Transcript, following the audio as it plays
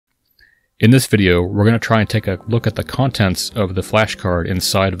In this video, we're going to try and take a look at the contents of the flash card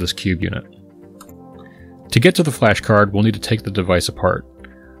inside of this Qube unit. To get to the flash card, we'll need to take the device apart.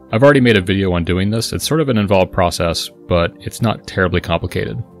 I've already made a video on doing this. It's sort of an involved process, but it's not terribly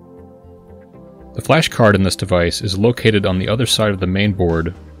complicated. The flash card in this device is located on the other side of the main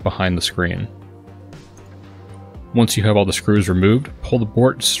board behind the screen. Once you have all the screws removed, pull the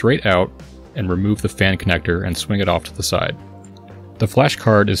board straight out and remove the fan connector and swing it off to the side. The flash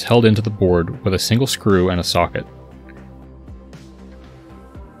card is held into the board with a single screw and a socket.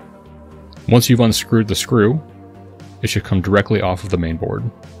 Once you've unscrewed the screw, it should come directly off of the main board.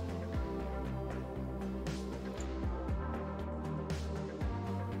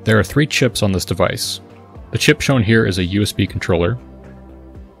 There are 3 chips on this device. The chip shown here is a USB controller,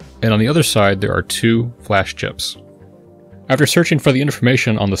 and on the other side there are 2 flash chips. After searching for the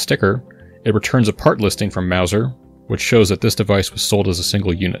information on the sticker, it returns a part listing from Mouser, which shows that this device was sold as a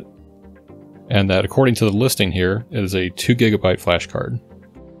single unit, and that according to the listing here, it is a 2 GB flash card.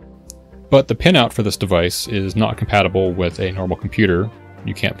 But the pinout for this device is not compatible with a normal computer.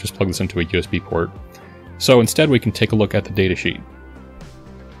 You can't just plug this into a USB port. So instead we can take a look at the datasheet.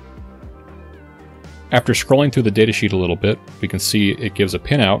 After scrolling through the datasheet a little bit, we can see it gives a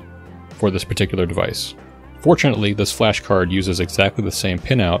pinout for this particular device. Fortunately, this flash card uses exactly the same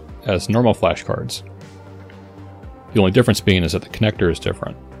pinout as normal flash cards. The only difference being is that the connector is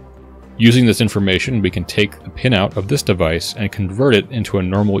different. Using this information, we can take the pinout of this device and convert it into a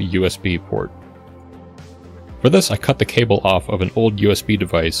normal USB port. For this, I cut the cable off of an old USB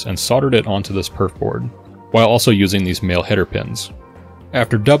device and soldered it onto this perf board, while also using these male header pins.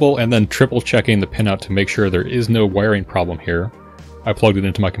 After double and then triple checking the pinout to make sure there is no wiring problem here, I plugged it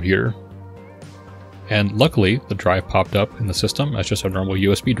into my computer. And luckily, the drive popped up in the system as just a normal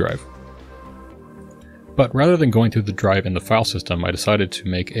USB drive. But rather than going through the drive in the file system, I decided to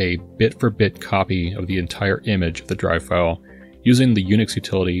make a bit-for-bit copy of the entire image of the drive file using the Unix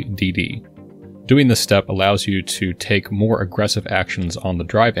utility dd. Doing this step allows you to take more aggressive actions on the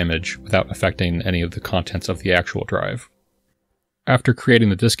drive image without affecting any of the contents of the actual drive. After creating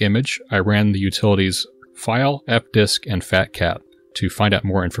the disk image, I ran the utilities file, fdisk, and fatcat to find out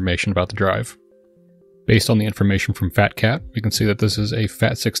more information about the drive. Based on the information from fatcat, we can see that this is a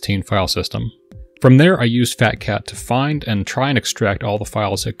FAT16 file system. From there, I used fatcat to find and try and extract all the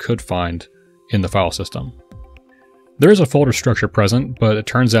files it could find in the file system. There is a folder structure present, but it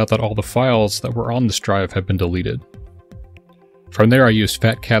turns out that all the files that were on this drive have been deleted. From there, I used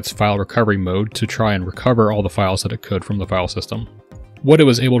fatcat's file recovery mode to try and recover all the files that it could from the file system. What it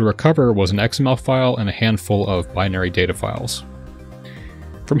was able to recover was an XML file and a handful of binary data files.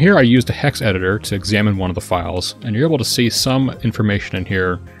 From here, I used a hex editor to examine one of the files, and you're able to see some information in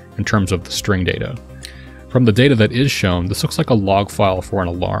here in terms of the string data. From the data that is shown, this looks like a log file for an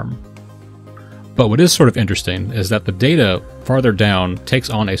alarm. But what is sort of interesting is that the data farther down takes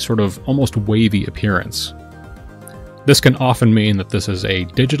on a sort of almost wavy appearance. This can often mean that this is a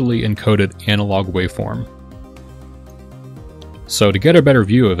digitally encoded analog waveform. So to get a better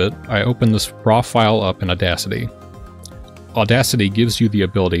view of it, I open this raw file up in Audacity. Audacity gives you the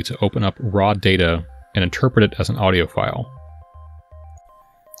ability to open up raw data and interpret it as an audio file.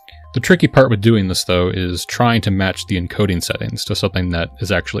 The tricky part with doing this, though, is trying to match the encoding settings to something that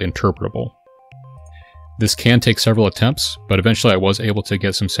is actually interpretable. This can take several attempts, but eventually I was able to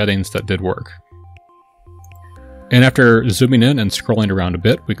get some settings that did work. And after zooming in and scrolling around a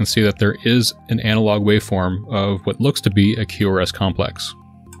bit, we can see that there is an analog waveform of what looks to be a QRS complex.